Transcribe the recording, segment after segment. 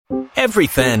Every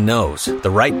fan knows the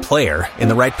right player in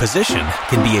the right position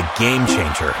can be a game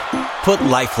changer. Put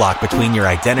LifeLock between your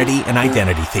identity and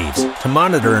identity thieves to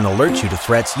monitor and alert you to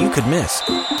threats you could miss.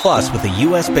 Plus, with a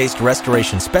U.S.-based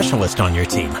restoration specialist on your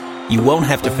team, you won't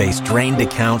have to face drained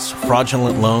accounts,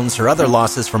 fraudulent loans, or other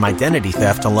losses from identity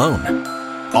theft alone.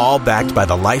 All backed by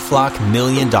the LifeLock $1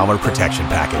 Million Protection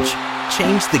Package.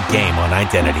 Change the game on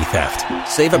identity theft.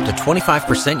 Save up to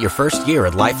 25% your first year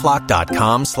at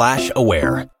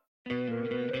LifeLock.com/aware.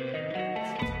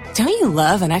 Don't you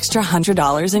love an extra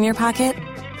 $100 in your pocket?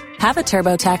 Have a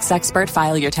TurboTax expert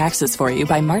file your taxes for you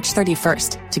by March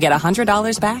 31st to get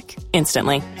 $100 back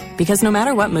instantly. Because no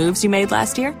matter what moves you made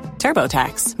last year,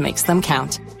 TurboTax makes them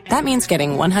count. That means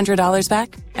getting $100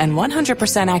 back and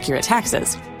 100% accurate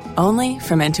taxes only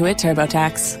from Intuit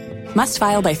TurboTax. Must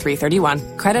file by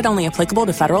 3/31. Credit only applicable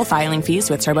to federal filing fees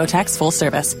with TurboTax full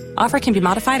service. Offer can be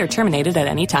modified or terminated at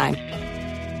any time.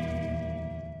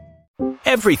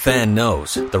 Every fan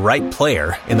knows the right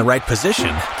player in the right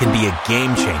position can be a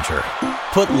game changer.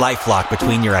 Put LifeLock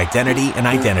between your identity and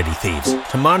identity thieves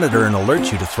to monitor and alert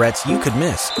you to threats you could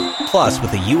miss. Plus,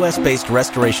 with a U.S.-based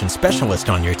restoration specialist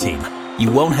on your team,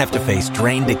 you won't have to face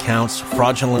drained accounts,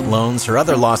 fraudulent loans, or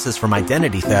other losses from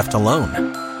identity theft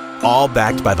alone. All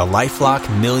backed by the LifeLock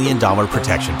 $1 Million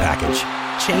Protection Package.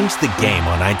 Change the game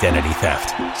on identity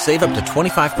theft. Save up to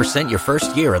 25% your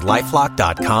first year at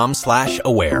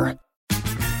LifeLock.com/aware.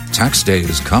 Tax day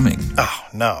is coming. Oh,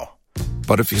 no.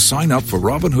 But if you sign up for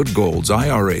Robinhood Gold's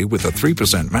IRA with a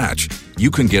 3% match, you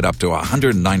can get up to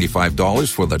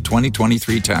 $195 for the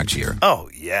 2023 tax year. Oh,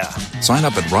 yeah. Sign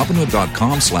up at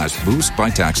Robinhood.com/boost by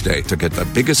tax day to get the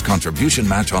biggest contribution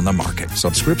match on the market.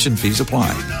 Subscription fees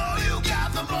apply.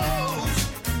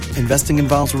 Investing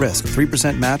involves risk.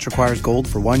 3% match requires gold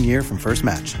for 1 year from first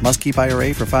match. Must keep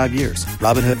IRA for 5 years.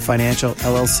 Robinhood Financial,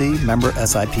 LLC, member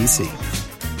SIPC.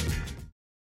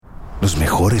 Los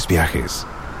mejores viajes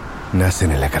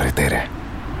nacen en la carretera.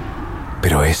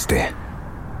 Pero este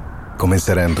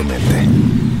comenzará en tu mente.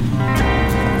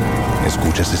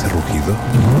 ¿Escuchas ese rugido?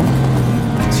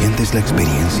 ¿Sientes la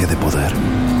experiencia de poder?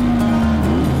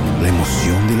 ¿La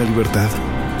emoción de la libertad?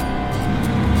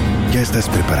 Ya estás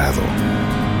preparado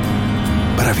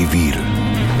para vivir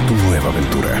tu nueva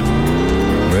aventura.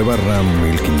 Nueva Ram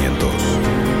 1500.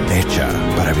 Hecha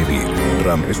para vivir.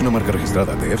 Ram es una marca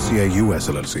registrada de FCI US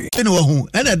LLC.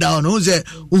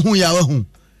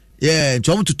 Yeah,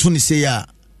 to Tunisia ya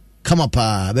come up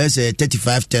there's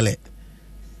 35 tele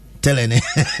ne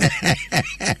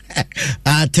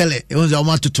tele it was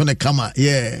almost to tone come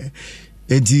yeah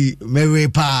enti mewe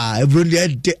pa every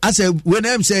I say when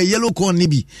I'm say yellow corn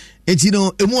nibi enti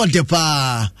no emu de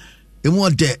pa emu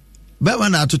de be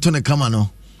wana to tone come no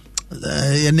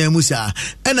na musa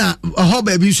na ho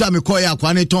ba bi so me call ya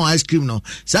kwa ne ton ice cream no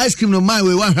ice cream no my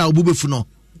way wa hwa obubefu no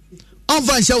on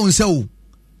van sha won se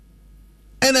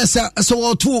and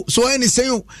so two so any say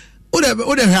you would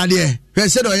have had there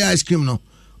said or ice cream no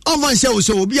on van sha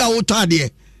so be a water there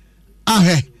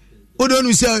would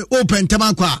only say open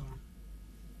tamakwa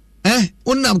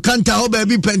unam kanta o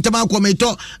baby pentamakwa me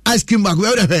to ice cream back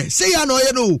where the say ya no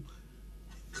you know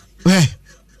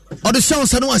or the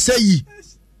sounds no say yi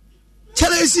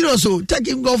tell us so take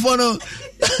him go for no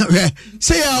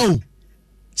say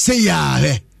ya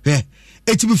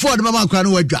it before the mama kwa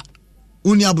no wadwa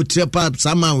uni abutre pa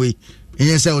sama we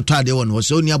enye say otade won ho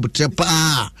so uni abutre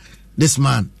pa this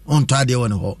man on tade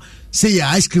won ho say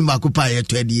ya ice cream akupa ye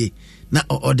to adie na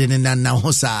odene na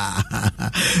ho sa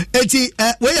eti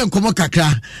we yankomo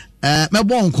kakra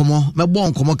mebo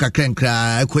nkomo kakra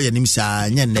nkra ekoye nim sa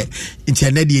nyenne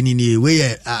internet die ni we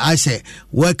I say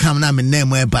welcome na me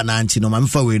name e bananti no ma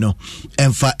mfa we no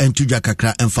emfa entudwa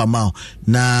kakra emfa ma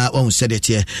na won said it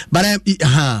here but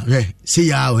see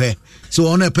ya so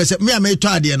on a person me am to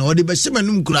ade no ode be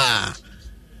semanum kura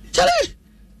chale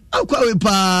akwa we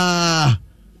pa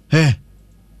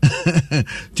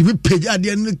to be page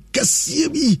ade no kasie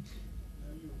bi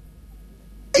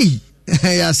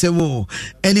ya sebo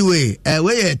anyway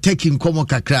we taking komo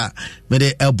kakra me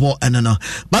the elbow no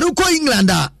but uko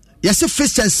England yes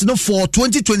fixtures no for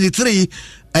 2023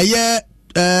 year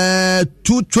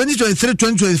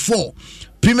 2023-2024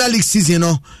 Premier League season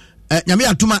no nyame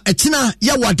atuma etina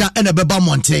ya wada na beba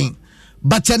mountain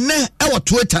but ene e wo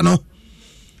Twitter no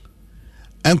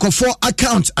enko for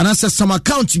account and access some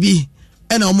account bi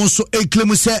and almost a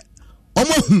claim say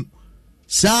omo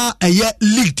sa eye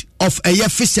leaked of eye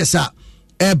fixtures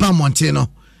eba mountain no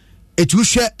it will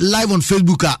share live on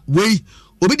Facebook we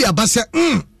obi dia ba say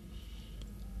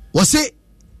wo say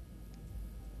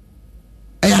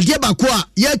ade ba ko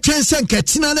ye twense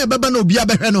nketina na beba na obi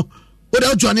abehwe no we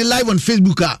dey join live on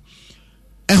Facebook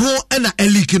Eho ena a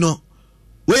league no.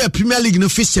 Where Premier League no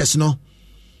fixtures no.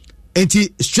 And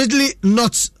strictly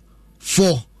not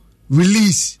for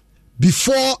release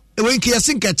before when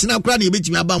Kiasinka China Krani beat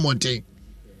me about mountain.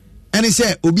 And he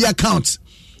said, Obi account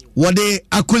what they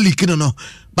akuli no.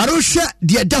 But oh share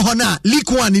the Dahona leak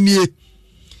one in ye.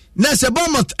 Nasa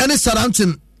Bournemouth and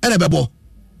Southampton and a bebo.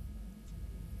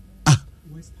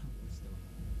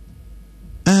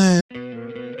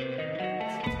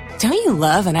 Don't you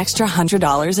love an extra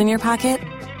 $100 in your pocket?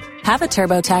 Have a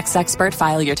TurboTax expert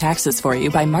file your taxes for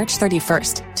you by March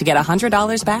 31st to get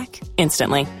 $100 back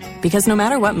instantly. Because no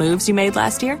matter what moves you made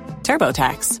last year,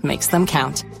 TurboTax makes them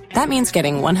count. That means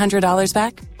getting $100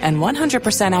 back and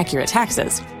 100% accurate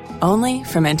taxes only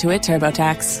from Intuit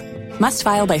TurboTax. Must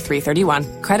file by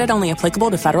 3/31. Credit only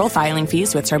applicable to federal filing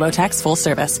fees with TurboTax full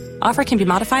service. Offer can be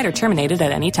modified or terminated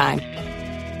at any time.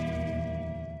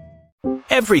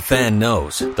 Every fan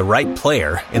knows the right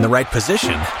player in the right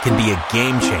position can be a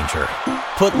game changer.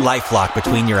 Put LifeLock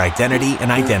between your identity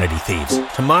and identity thieves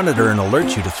to monitor and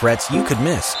alert you to threats you could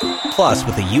miss. Plus,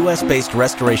 with a U.S.-based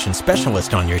restoration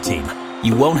specialist on your team,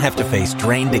 you won't have to face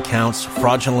drained accounts,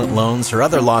 fraudulent loans, or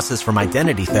other losses from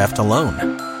identity theft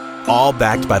alone. All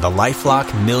backed by the LifeLock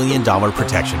 $1 Million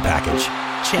Protection Package.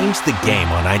 Change the game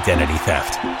on identity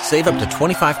theft. Save up to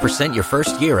 25% your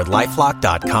first year at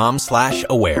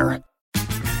LifeLock.com/aware.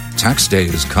 Tax day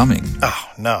is coming. Oh,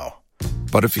 no.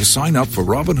 But if you sign up for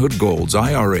Robinhood Gold's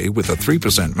IRA with a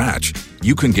 3% match,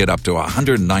 you can get up to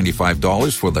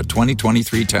 $195 for the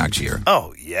 2023 tax year.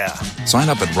 Oh, yeah. Sign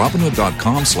up at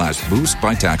Robinhood.com/boost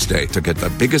by tax day to get the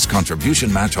biggest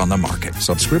contribution match on the market.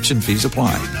 Subscription fees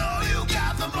apply.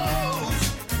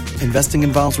 Investing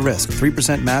involves risk.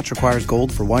 3% match requires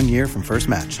gold for 1 year from first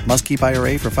match. Must keep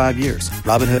IRA for 5 years.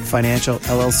 Robinhood Financial,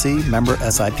 LLC, member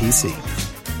SIPC.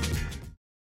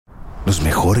 Los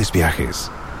mejores viajes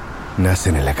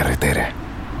nacen en la carretera,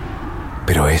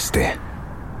 pero este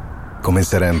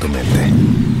comenzará en tu mente.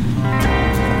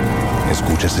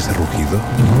 ¿Escuchas ese rugido?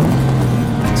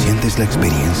 ¿Sientes la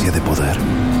experiencia de poder?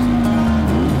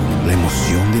 ¿La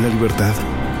emoción de la libertad?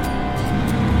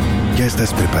 Ya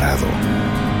estás preparado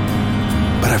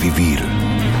para vivir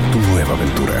tu nueva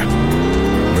aventura.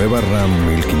 Nueva Ram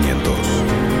 1500.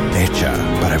 Hecha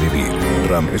para vivir.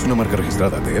 Ram es una marca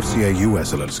registrada de FCA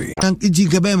US LLC.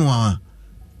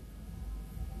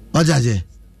 Ojaje.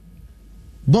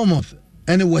 Bournemouth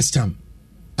and West Ham.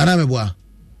 Arameboa.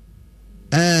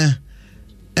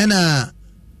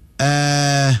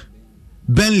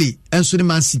 Burnley and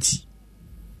Man City.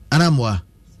 Aramwa.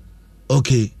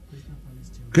 Okay.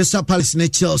 Crystal Palace ne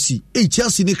Chelsea. Hey,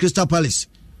 Chelsea ne Crystal Palace.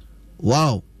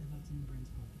 Wow.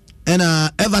 And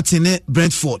Everton ne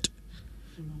Brentford.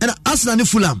 And Arsenal ne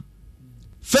Fulham.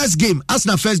 First game,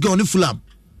 Arsenal first game ne Fulham.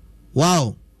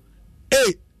 Wow.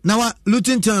 Hey, now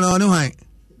Luton Town on why?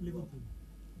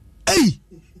 Hey.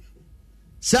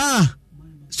 Sir,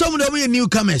 some of them are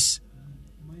newcomers.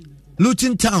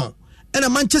 Luton Town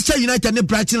and Manchester United ne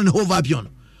Brighton and Hove Albion.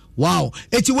 Wow,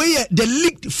 it's where the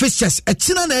league fixtures a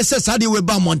china na SS had we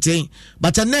ba mountain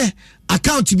but ne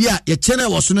account bia ye china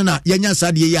was no na yenya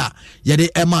sadie ya ye de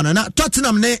emano na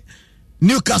Tottenham ne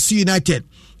Newcastle United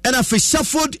and a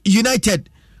Sheffield United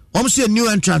almost a new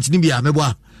entrant ni bia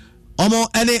meboa omo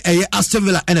ene Aston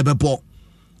Villa ene bebo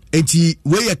enti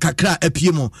we ye kakra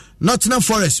apiemo Nottingham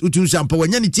Forest utum sampa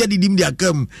wanya ne tie didim dia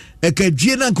kam e ka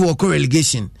dwie na ko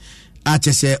relegation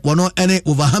atese wono ene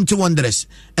Wolverhampton Wanderers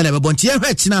ene bebontie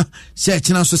hwechina se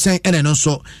china so sen ene no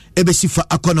so ebesifa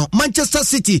akono Manchester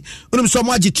City unum so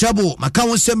mo agi trouble maka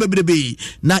won sem bebrebe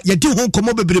na yedi ho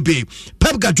komo bebrebe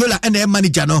Pep Guardiola ene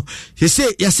manager no he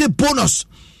say bonus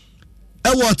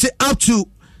e worth up to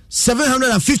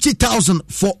 750,000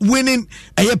 for winning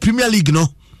a Premier League no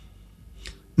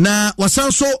na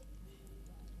wasanso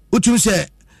utum say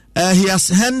he has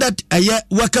handed a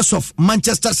workers of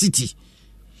Manchester City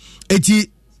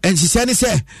eti ensisani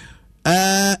se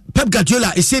Pep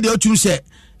Guardiola e say the otum say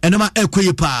enoma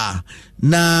ekoye pa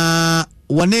na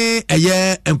wone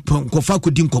eye enkofa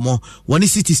kodi nkomo wone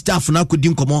City staff na kodi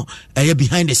nkomo eye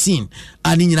behind the scene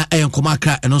ani nyina eye nkomo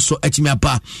akra eno so atimi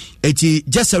apa eti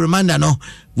just a reminder no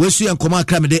we su nkomo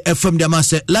akra me de FM de ma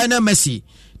say Lionel Messi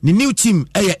the new team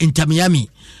eye Inter Miami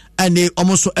and they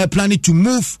almost are planning to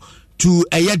move to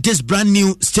this brand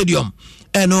new stadium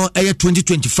and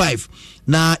 2025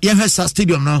 na yehesa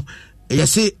stadium no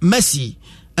say Messi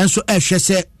and so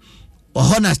say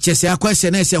Hona chese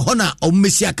akwese na say Hona o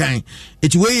Messi akan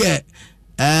it way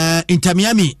Inter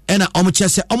Miami and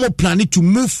chese planning to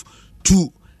move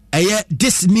to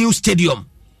this new stadium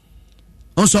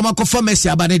also makofa Messi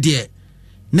abane de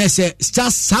na say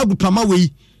stars sagu pama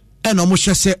we and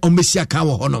chese o Messi akan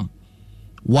wo honom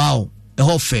wow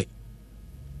ɛhɔ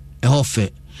fɛ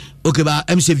okay ba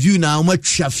I'm say view now much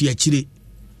shafi actually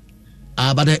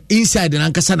but the inside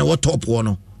and ankasa na what top one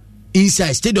no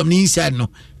inside stadium ni inside no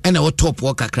and what top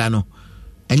work kakra no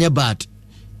enye bad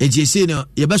eje say no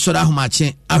ye be soro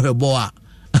ahomache ahwebo a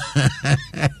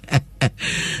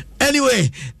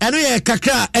anyway eno ye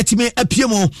kakra etime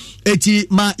apiemo eti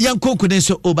ma yanko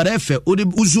kodenso obarefe odi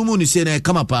uzumu ni say na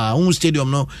kama pa un stadium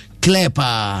no clear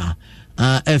pa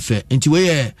efe enti we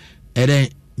ye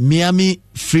Miami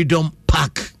Freedom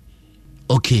Park.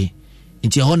 Okay.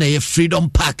 Inti hona ye Freedom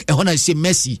Park. Hona se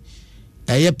Messi.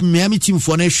 Ye Miami team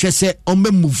for na hwese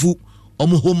ombe move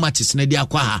home matches na dia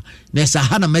kwa ha. Na sa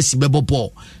hana Messi bebo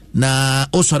ball. Na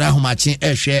osore ahomache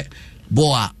ehwe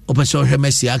ball a opese ohwe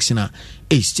Messi action a.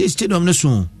 Stadium ne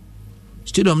so.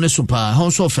 Stadium ne so pa.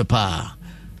 Hon so fe pa.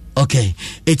 Okay,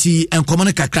 eti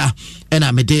enkomone kakra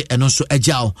ena mede eno so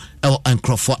agyaw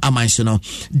enkrofo amanso no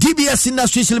DBS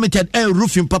Industries Limited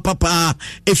roofing papa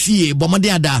efie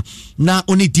bomode ada na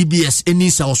oni DBS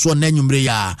eni sa oso na nwumre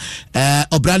ya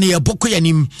obrane ye boko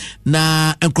yanim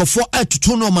na enkrofo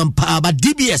atutu no mampa ba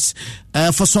DBS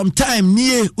for some time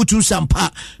nie utu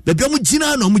sampa bebia mu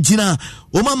gina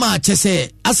o mama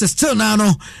chese as still na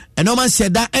no eno man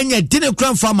said that enye dine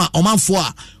kran farmer omanfo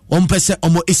a ompese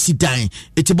omo esidan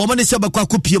eti bomo ne se bakwa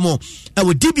kopie mo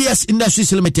ewo DBS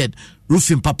Industries Limited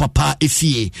roofing papa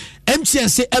efie MTN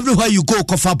say everywhere you go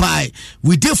cover buy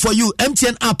we dey for you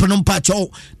MTN app no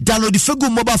mpacho download the fegu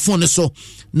mobile phone so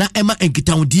na ema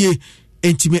enkitaudie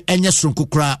entime enye sonko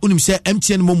kra unim se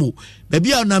MTN momo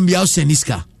baby a na mbia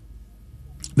seniska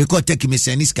me ko take me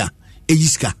seniska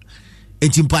eyiska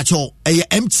enti mpacho eye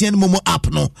MTN momo app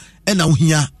no ena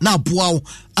ohia na aboa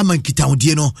ama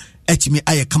enkitaudie no etimi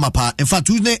aye kama pa in fact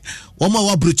ne woma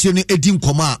wa brochire ne edim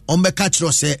koma on be catch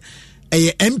ro se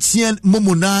eye MTN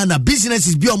momo na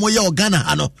businesses bi omo ye organa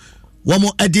ha no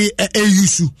womo ede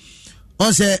yusu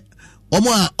on se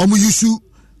omo yusu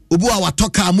obu a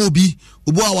watoka ma obi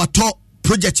obu a wato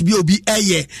project bi obi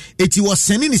eye eti was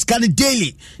sending his scan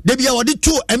daily de bia wode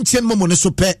to MTN momo ne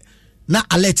so pe na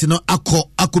alert no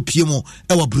akopie mo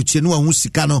ewa bruche no ahu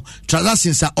sika no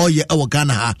transactions a oye ewa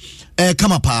Ghana ha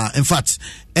kama pa in fact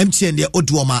MTN de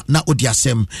oduoma na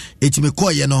odiasem etime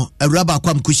koye no awraba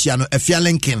kwam kushia no afia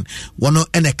linkin wono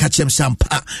ene kachem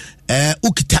sampa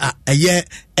ukita eye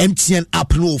MTN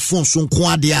app no phone so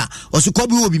nko ade a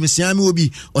osikobi obi mesiame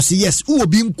obi osi yes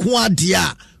uobi nko ade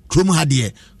a krom ha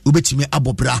de ubetimi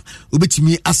abobra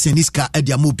ubetimi aseniska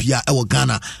edia mobia ewo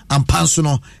Ghana ampanso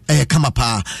no kama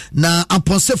pa na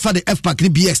amponse fa the F-Pack ni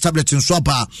BX tablet nso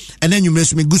apa ena nwumre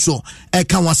so meguso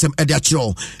kan wasem edia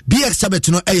chiro BX tablet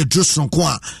no drosron ko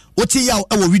a oti yaw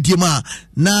ewo widie ma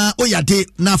na oyade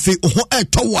na afi ho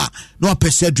etowa no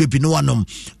apese drebi no wanom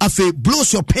afi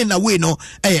blows your pain away no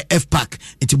F-Pack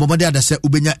enti bomode adase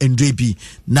ubenya ndrebi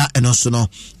na eno so no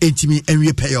entimi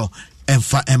enwie peyo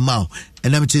enfa emao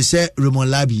and I'm to say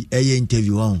Raymond Labi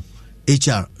interview on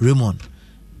HR Raymond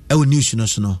news no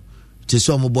so no to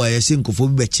so mo boy say nkofo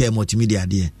bi be chair multimedia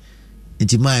de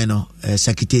enti man no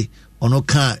sakite ono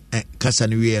ka kasa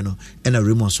no we no and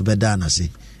Raymond so be da na say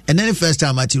and then the first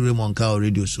time I Raymond ka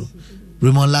radio so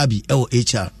Raymond Labi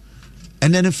HR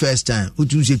and then the first time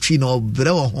utu se twi no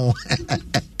bere wo ho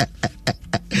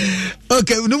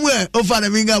okay numwe ofana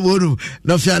minga boru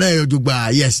no fiara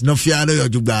yojugba yes no fiara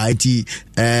yojugba enti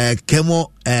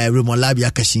kemo Raymond Labi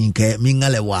akashinke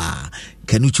mingalewa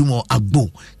kanuchumo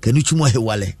agbo kanuchumo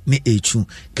hewale ne echu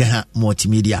ka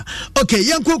multimedia okay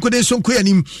yanko kode sonko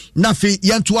yanim nafe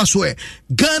yanto aso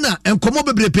Ghana enkomo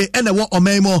bebrepe ene wo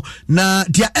omaimo na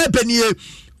dia ebenie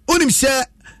onim se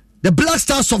the Black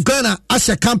Stars of Ghana as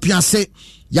a champion say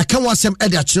yakan wasem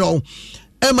edia chiro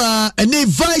Emma ene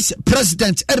vice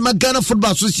president Edma Ghana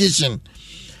Football Association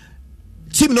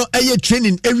team no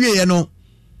training area no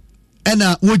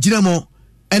ena wojina mo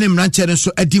ene mranchere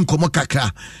so edim komo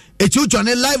kakra etu join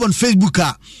live on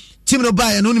Facebook team no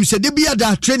buy no nim se de bia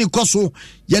da training course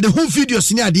ya de home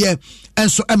videos ni ade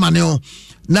enso emane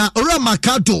na ora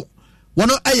Makado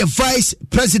wono vice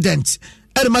president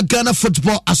Edma Ghana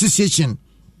Football Association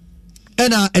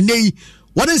ena ene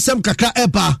one sem kakra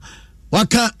eba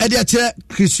waka ediache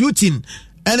Chris Hutton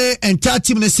ene entire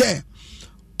team ne say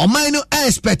oman no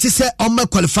expect say on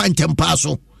qualify tempa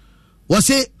so was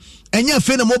say enya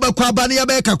fe na mobile kwa ba na ya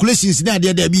be calculations na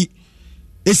ade da bi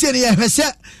ese ne ya hwese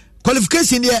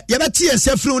qualification there ya beti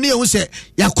yesefru ne hu say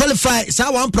ya qualify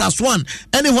sa 1+1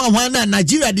 ene ho na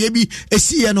Nigeria de bi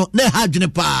esi no na ha dwene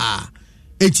pa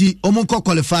eti omonko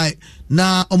qualify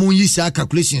na omon yi sa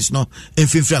calculations no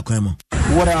enfimfri akwemo.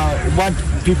 What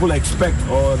people expect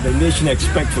or the nation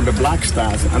expect from the Black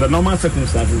Stars under normal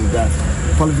circumstances is that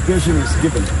qualification is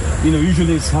given.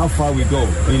 usually it's how far we go,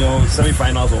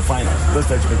 semi-finals or finals. That's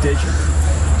the expectation.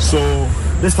 So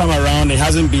this time around, it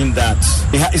hasn't been that,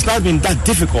 it's not been that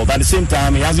difficult. At the same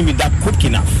time, it hasn't been that quick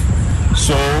enough.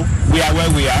 So we are where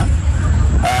we are.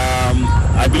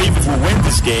 I believe if we win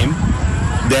this game,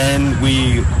 then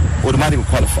we automatically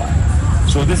qualify.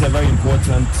 So this is a very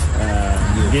important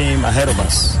game ahead of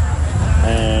us.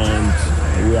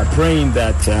 And we are praying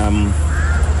that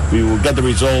we will get the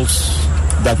results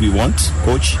that we want,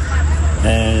 coach.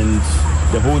 And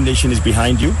the whole nation is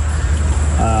behind you.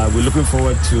 We're looking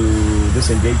forward to this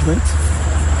engagement.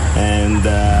 And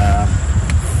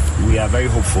we are very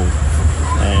hopeful.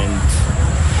 And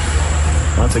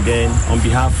once again, on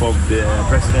behalf of the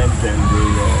president and the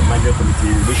management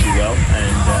committee, we wish you well.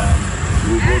 And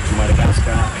we'll go to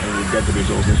Madagascar and we'll get the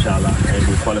results, inshallah, and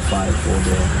we'll qualify for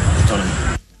the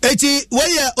tournament. Eti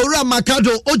where Ora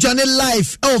Makado Ojane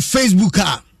live on Facebook.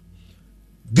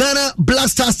 Ghana Black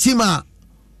Stars team a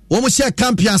wo mo share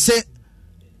champion se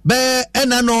be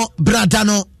enano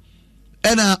bradano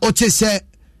ena ote se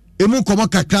emu komo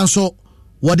kakran so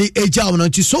wo de eja wo no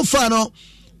nti so far no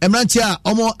emranti a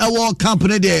omo ewo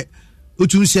company de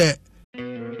utu se.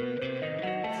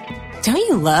 Don't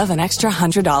you love an extra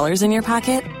 $100 in your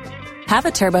pocket? Have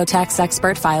a TurboTax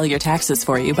expert file your taxes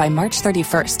for you by March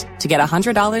 31st to get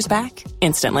 $100 back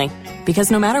instantly. Because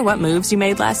no matter what moves you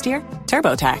made last year,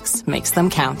 TurboTax makes them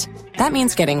count. That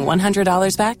means getting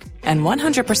 $100 back and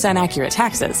 100% accurate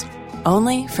taxes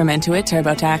only from Intuit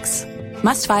TurboTax.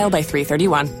 Must file by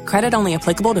 3/31. Credit only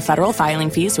applicable to federal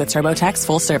filing fees with TurboTax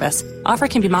full service. Offer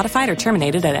can be modified or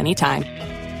terminated at any time.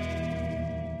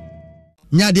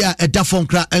 Nyadia edafon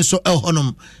kra enso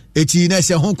elhonum eti na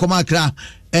se hon koma kra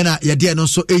ena yede no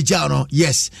so eja no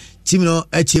yes team no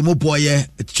eche mo boye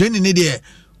training ne de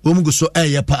omugu so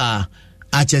eye pa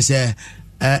a chese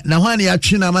na hwan ya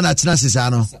twe na ma na tena sisa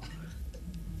no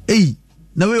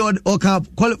na we o ka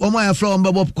o ma ya from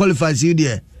babo qualify si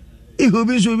de who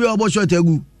be so be obo short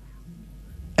agu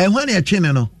hwan ya twe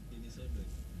ne no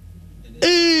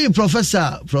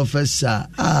professor prof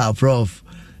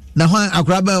na hwan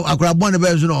akraba ne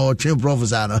be so no twe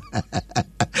professor no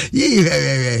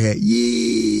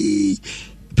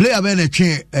player be na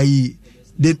twe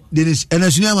Dennis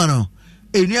enasunyama no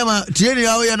niama tieni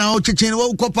yawo ya na o chichen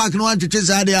wo ko park no antwe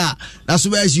sade a na so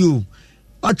be you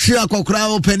atwe akokora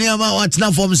wo peniama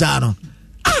watena form sa no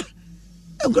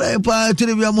okra pa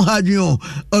televia mo hadwo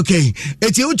okay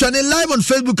eti u chane live on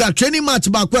Facebook a training match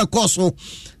ba ko ekoso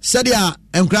sade a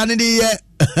enkra ne de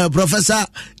Professor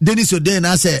Dennis Oden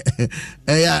I say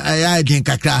again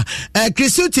kakra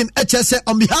Chrisutin HS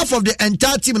on behalf of the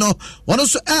entire team no one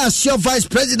also ask your vice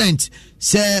president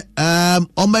say on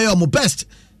my best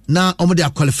now on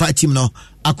the qualified team no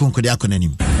akonko de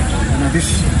akonanim.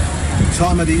 This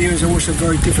time of the year is always a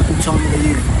very difficult time of the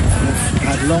year. We've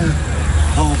had long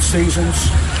hard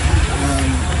seasons,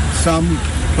 some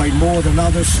played more than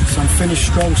others, some finished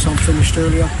strong, some finished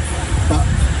earlier, but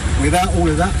without all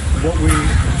of that, what we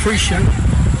appreciate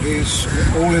is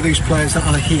all of these players that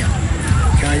are here,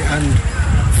 okay, and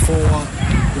for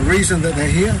the reason that they're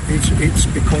here, it's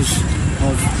because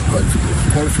of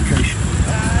qualification,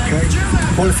 okay,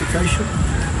 qualification,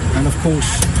 and of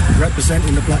course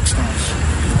representing the Black Stars,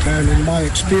 okay, and in my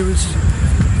experience,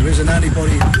 there isn't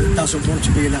anybody that doesn't want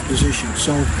to be in that position,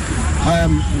 so I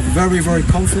am very, very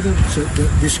confident that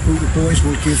this group of boys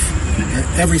will give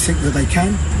everything that they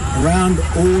can around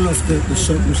all of the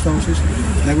circumstances.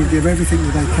 They will give everything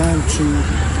that they can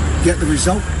to get the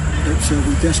result that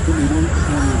we desperately want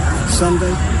on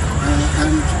Sunday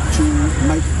and to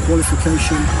make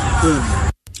qualification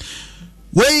early.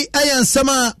 We ayan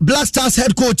sama Black Stars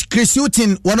head coach Chris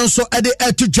Hutton one also ade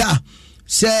etuja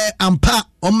say ampa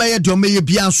omeye de omeye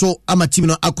bia so ama team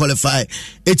no qualify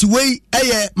it we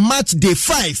aye match day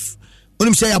 5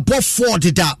 onim say above 4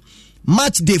 dida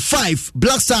match day 5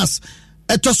 Black Stars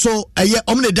eto so aye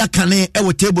omne da kane e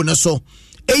wo table no so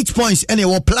 8 points and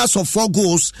a plus of 4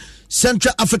 goals.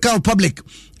 Central African Republic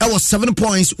e was 7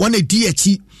 points one a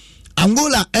DH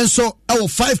Angola enso e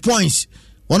was 5 points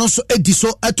one also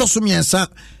ediso eto so miensa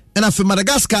and afi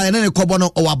Madagascar and ne kobo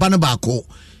no o abano baako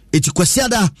eti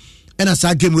kwasiada and as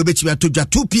a game we bet to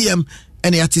 2 p.m.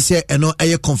 and yati say eno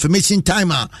eye confirmation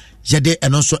timer jade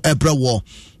and also ebra war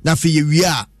na fi we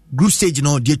are group stage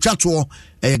no the chatwo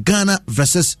Ghana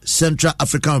versus Central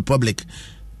African Republic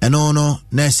eno no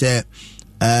na say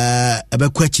ebe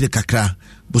kwachire kakra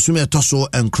bosumi etoso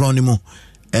enkronimo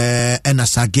and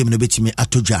as a game no betimi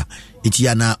atoja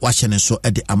itiana wahye so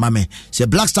e de amame say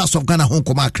Black Stars of Ghana hon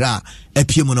koma kra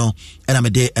epiem no and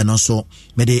amede and also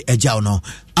mede ejaw no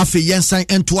afi yensan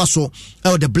entoa so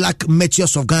the Black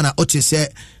Meteors of Ghana ote say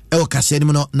ewo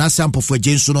kasɛnim no na sample for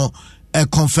Jensu no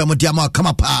confirm diama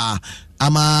kama pa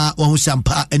ama wahu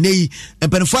sampa enei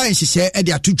empenfo ahyehyɛ e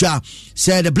de atodwa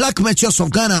say the Black Meteors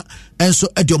of Ghana enso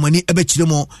ediomani ebekire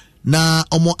mo na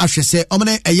omo ahwɛ sɛ omo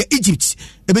ne eye Egypt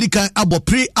ebedikan abo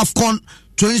pre-AFCON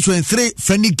 2023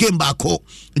 friendly game baako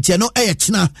ntia no eye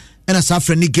kyena ena sa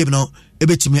friendly game no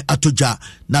ebetimi atodwa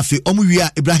na fe omo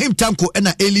wia Ibrahim Tanko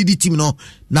ena LED team no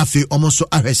na fe omo so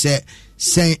ahwɛ sɛ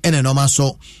sen ene no ma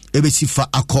so ebesi fa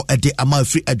akɔ ede ama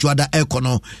free adwada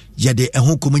ekono yede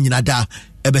ehon komu nyina da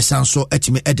ebesan so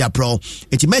etimi eda pro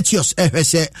eti Meteors ehwɛ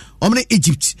sɛ omo ne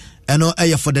Egypt eno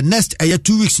for the next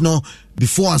 2 weeks no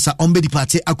before answer ombe di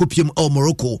party akopiem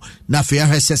Morocco na fe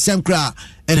ahwɛ sɛ senkra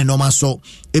ene no ma so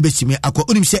ebetimi akɔ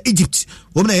onim sɛ Egypt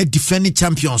omo na defending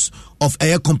champions of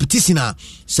air competition a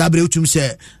sabre utum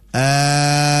sɛ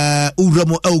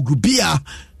uramo group B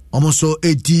omonso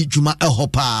edi juma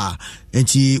ehopa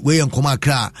enti we yenkoma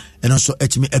akra eno so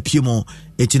etimi apiemo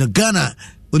enti no Ghana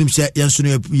onim se yenso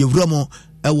no yewramo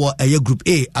ewo eye group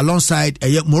A alongside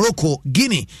eye Morocco,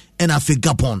 Guinea and afi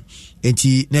Gabon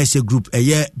enti na ese group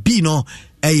eye B no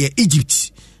eye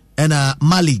Egypt ena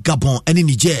Mali, Gabon ene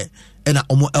Niger ena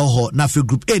omo elho na afi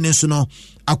group A nenso no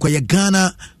akoye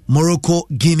Ghana, Morocco,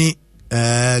 Guinea,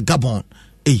 Gabon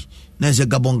na ese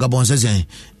Gabon se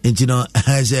enti no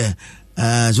ese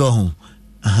so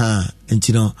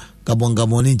entino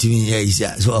Gabon intimi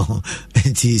yeah so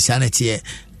enti sanity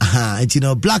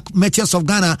entino Black Meteors of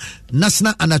Ghana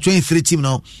national under 23 team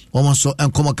no almost so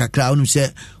enkomo kakra onum se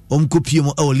omkopie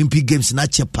mo Olympic Games na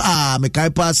chepa me kai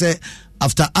pa se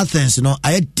after Athens no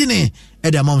ayedine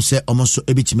ede mom se omonso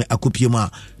ebetime akopie mu a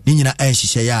ni nyina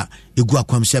enhihye ya egu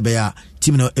akwam se be ya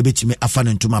team no ebetime afa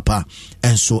no ntoma pa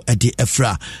enso ede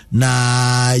efra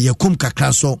na yekum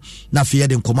kakra so na fe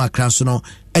yede nkoma akra so no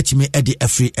etime ede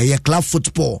efri eye club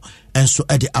football enso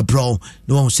ede abroad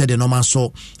no won se de no man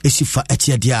so esifa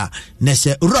etiede a na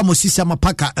se uramosisa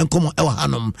mapaka enkomo ewa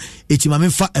hanom etima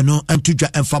memfa eno antudwa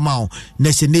enfamao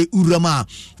na se ne urama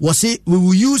we say we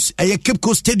will use a Cape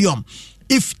Coast Stadium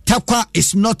if Takwa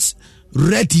is not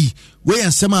ready. We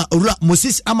and Sama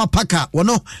Moses Amapaka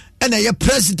wano ena ye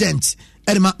president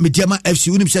Edema Mediama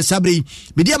FC unim se sabri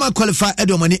Mediama qualify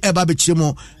Edomani eba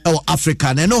bechimo ewo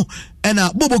Africa no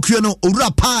ena Bobo Kuyo no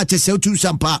ura pa te se utu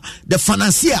sampa the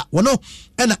financier wano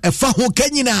ena efa ho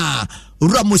kanyina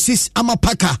ura Moses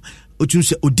Amapaka utu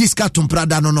se odiska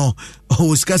tomprada no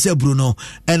o skase Bruno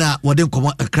ena woden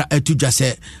komo akra etudwa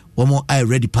se womo I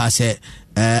ready pass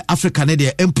Africa ne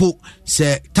de empo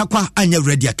se Takwa anya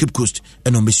ready a Cape Coast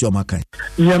eno mesi o makan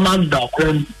Yamanda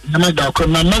kwen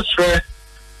na mesre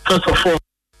first of all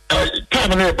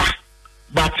time neighbor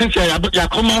but since ya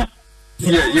come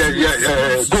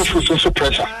go through so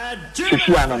pressure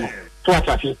sisi anano to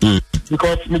atake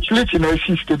because Michiliti na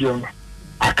AC stadium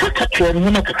akaka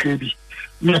train na kakrebi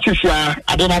na sisi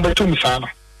adena beto misana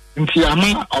nti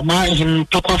ama him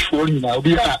Takwa for nyina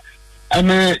obi a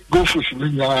ame go through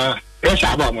nyina yes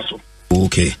about so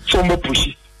okay so mo push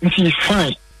nti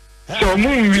fine so mo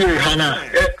wie hana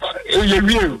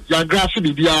ye ya grass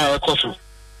bibia koso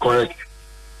correct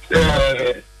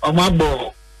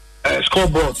amabo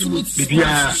scoreboard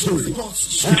bibia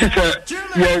nti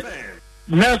ye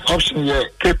next option ye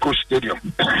Cape Coast Stadium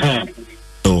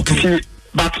okay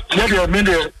but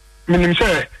ye meaning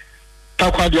say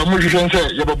Takwa dia mo hwehwe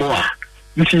say ye bobo a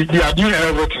nti dia do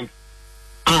everything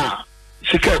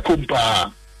sika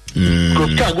kumpa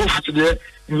because go for the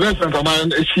investment of man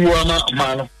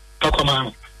man Takwa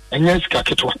man and yes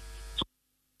kaketwa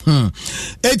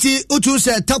eti utu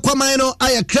se Takwa man no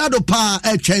aye krado pa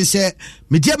etwen se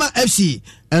Mediama FC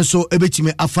enso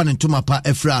ebetime afa ne ntoma pa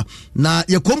efra na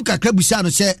yekom kakra busa no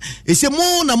se ese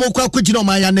mo na mo kwa kwagina o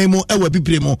man ya na mu ewa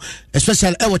bibre mu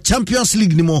especially ewa Champions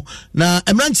League ni mo na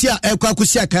emranti a ekwa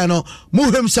akosi akan no mo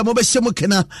hwem se mo be hyem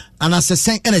kena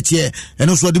anasesen enete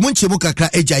eno so de mo nche mo kakra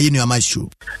eja ye nu amashu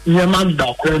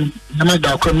Yamanda kwen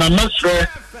na mesre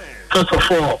first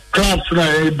of all clubs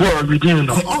na board within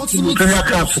no premier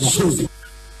clubs no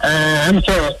I'm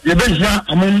sorry you be here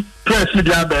among press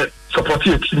media be support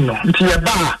your team no nti ye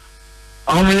ba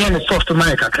only any soft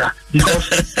mic kakra because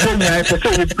Kenya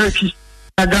say we break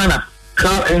Ghana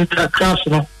class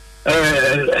no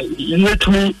let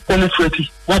me penetrate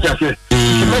what I say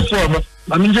most of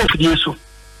I mean just for so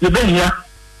you be here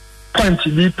point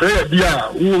be prayer be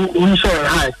we so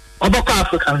high about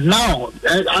Africa now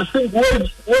I think what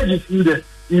is needed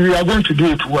we are going to do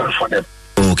it well for them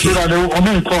okay so that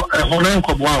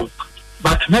they wow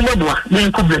but remember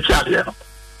we could break here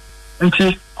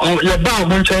nti your bow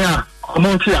monchen a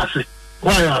monti ase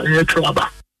why are you trouble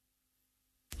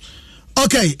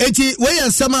Okay, eti we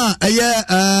yansama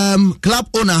club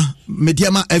owner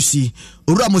Mediama FC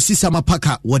Ura Mosisa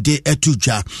Mapaka wode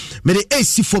etuja me de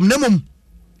AC from nemum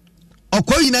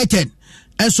Okwa United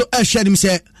enso ehwe nim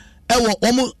se ewo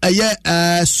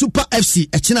omo Super FC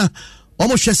echina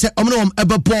omo hwe se omo no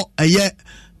ebebo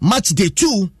match day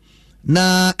 2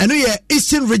 na eno ye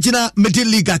Eastern Regional Middle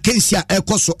League Akensia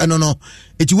ekoso eno no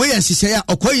eti we yansise ya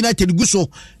Okwa United guso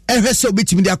ehwe se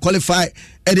obetimi dia qualify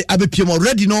e de abepiem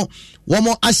already no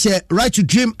womo ahye Right to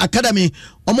Dream Academy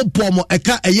omo bomo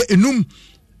eka enum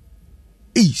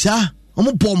isa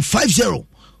omo bom 5-0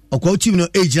 Okwa team no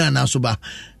age na so ba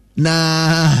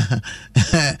na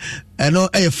eno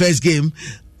first game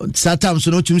sometimes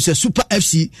no team say Super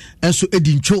FC and so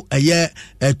edincho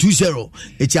 2-0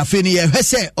 eti afeni ye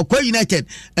hwese Okwa United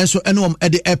and so enom e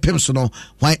de epem no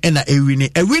why na a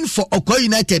win for Okwa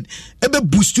United ebe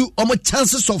boost omo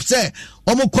chances of say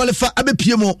omo qualify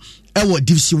abepiemo ewo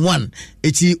Division 1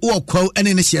 eti Okwa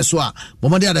ene ne hye so a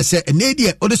bomode ada say ene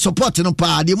die o de support no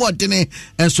pa de mo dene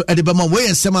and so e de bema we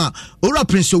yesema Ora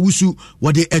Prince Owusu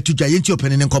wo de etudwa yenti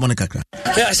open ne nkomo ne kakra.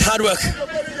 Yes, hard work.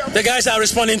 The guys are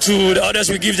responding to the orders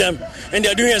we give them, and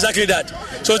they're doing exactly that.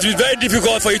 So it's very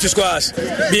difficult for you to score us.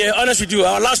 Be honest with you,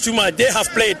 our last 2 months, they have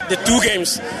played the 2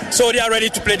 games, so they are ready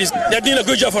to play this. They're doing a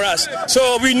good job for us.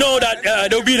 So we know that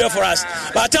they'll be there for us.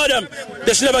 But I tell them,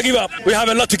 they should never give up. We have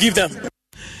a lot to give them.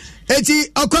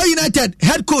 Eti Okwa United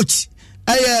head coach,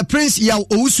 Prince Yaw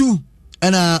Owusu,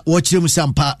 and watch them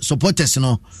sampa supporters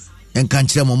no, and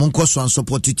country mo monko so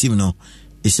support team no.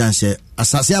 Isanse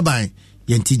asase aban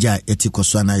yentija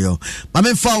etikoso na yo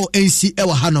mamemfa NC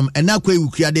ewa hanom ena kwa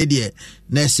ewukuade de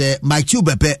na se Mike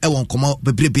Bepe ewon komo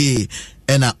bebrebe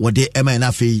ena wode ema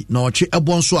na fei na otwe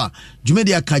ebonso a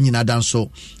dwumedi aka nyina danso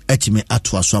etime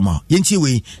atoa so ma yenti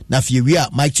we na fie wi a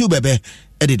Mike Bepe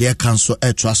edede kanso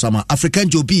etwasama African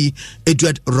Jobi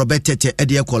Edward Robert Tete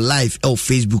edede ko live on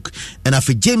Facebook and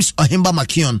afi James Ohimba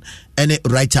Makion ene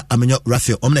writer Amenyo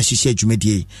Raphael omna hihye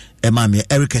adwumedie emame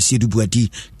Erica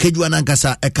Sidubuadi kedwana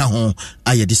nkasa eka ho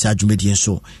ayede sa adwumedie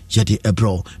so yede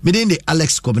ebro medende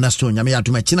Alex Kobinasto nyame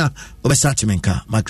aduma china obesa timenka